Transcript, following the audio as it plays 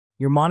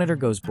Your monitor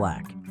goes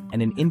black,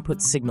 and an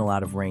input signal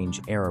out of range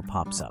error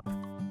pops up.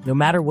 No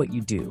matter what you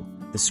do,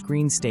 the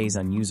screen stays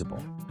unusable.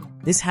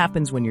 This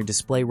happens when your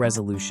display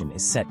resolution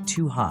is set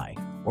too high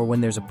or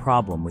when there's a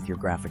problem with your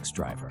graphics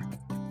driver.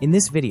 In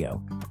this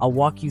video, I'll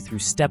walk you through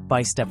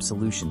step-by-step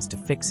solutions to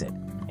fix it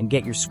and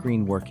get your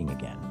screen working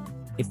again.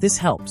 If this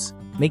helps,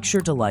 make sure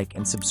to like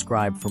and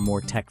subscribe for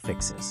more tech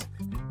fixes.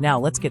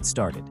 Now let's get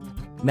started.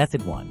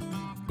 Method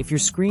 1. If your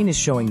screen is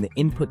showing the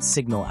input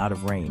signal out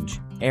of range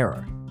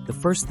error, the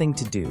first thing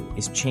to do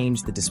is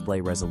change the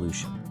display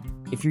resolution.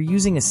 If you're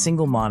using a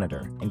single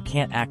monitor and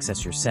can't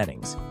access your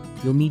settings,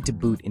 you'll need to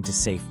boot into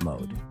safe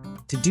mode.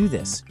 To do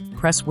this,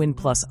 press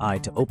Win+I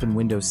to open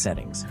Windows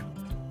Settings.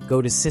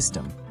 Go to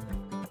System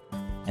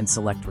and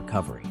select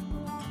Recovery.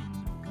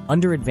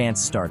 Under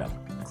Advanced Startup,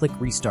 click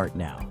Restart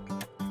Now.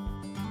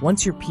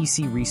 Once your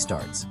PC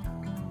restarts,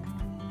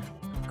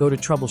 go to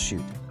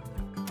Troubleshoot,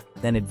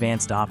 then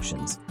Advanced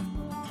Options,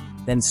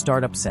 then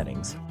Startup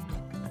Settings,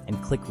 and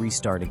click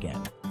Restart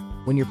again.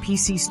 When your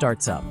PC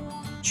starts up,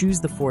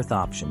 choose the fourth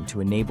option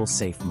to enable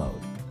safe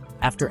mode.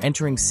 After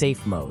entering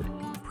safe mode,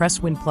 press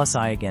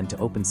Win+I again to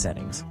open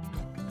Settings.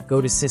 Go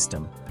to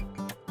System,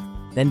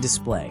 then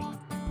Display,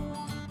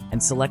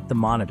 and select the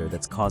monitor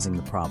that's causing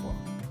the problem.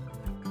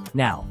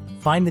 Now,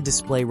 find the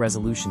Display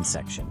Resolution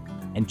section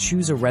and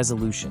choose a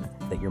resolution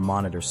that your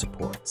monitor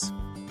supports.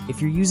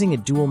 If you're using a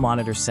dual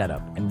monitor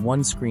setup and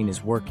one screen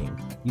is working,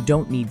 you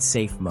don't need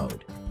safe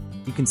mode.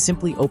 You can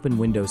simply open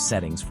Windows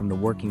Settings from the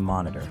working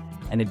monitor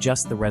and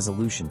adjust the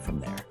resolution from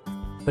there.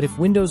 But if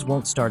Windows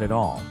won't start at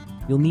all,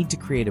 you'll need to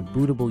create a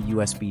bootable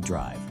USB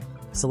drive.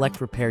 Select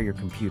Repair Your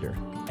Computer,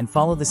 and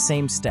follow the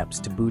same steps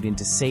to boot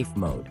into safe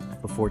mode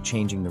before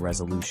changing the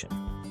resolution.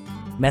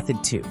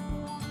 Method 2.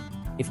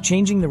 If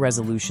changing the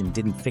resolution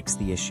didn't fix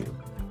the issue,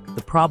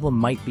 the problem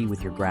might be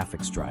with your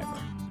graphics driver.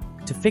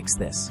 To fix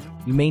this,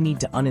 you may need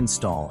to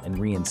uninstall and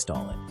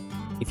reinstall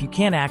it. If you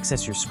can't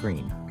access your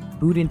screen,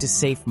 boot into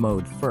safe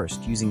mode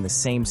first using the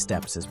same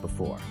steps as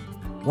before.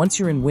 Once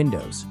you're in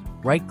Windows,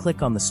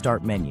 right-click on the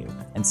Start menu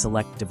and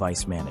select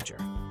Device Manager.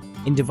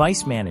 In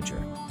Device Manager,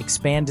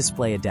 expand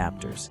Display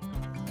Adapters,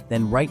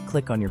 then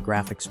right-click on your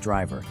graphics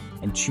driver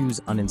and choose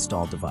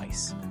Uninstall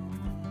Device.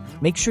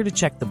 Make sure to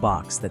check the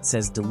box that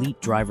says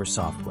Delete Driver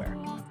Software,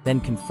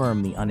 then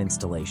confirm the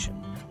uninstallation.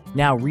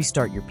 Now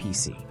restart your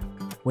PC.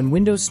 When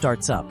Windows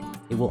starts up,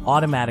 it will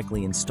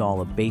automatically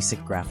install a basic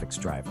graphics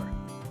driver.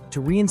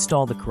 To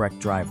reinstall the correct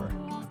driver,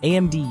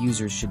 AMD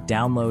users should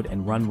download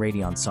and run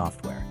Radeon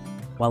software,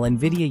 while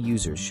NVIDIA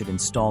users should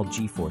install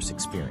GeForce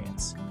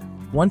Experience.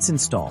 Once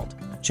installed,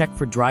 check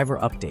for driver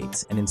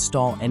updates and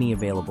install any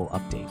available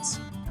updates.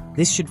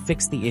 This should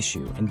fix the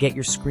issue and get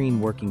your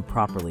screen working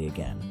properly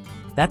again.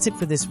 That's it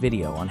for this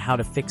video on how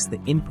to fix the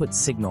input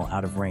signal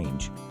out of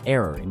range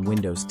error in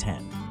Windows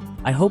 10.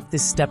 I hope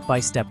this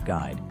step-by-step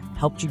guide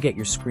helped you get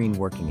your screen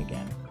working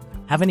again.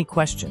 Have any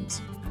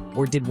questions?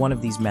 Or did one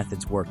of these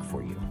methods work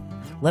for you?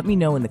 Let me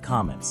know in the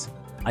comments.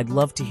 I'd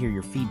love to hear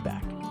your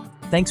feedback.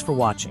 Thanks for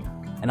watching,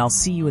 and I'll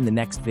see you in the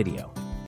next video.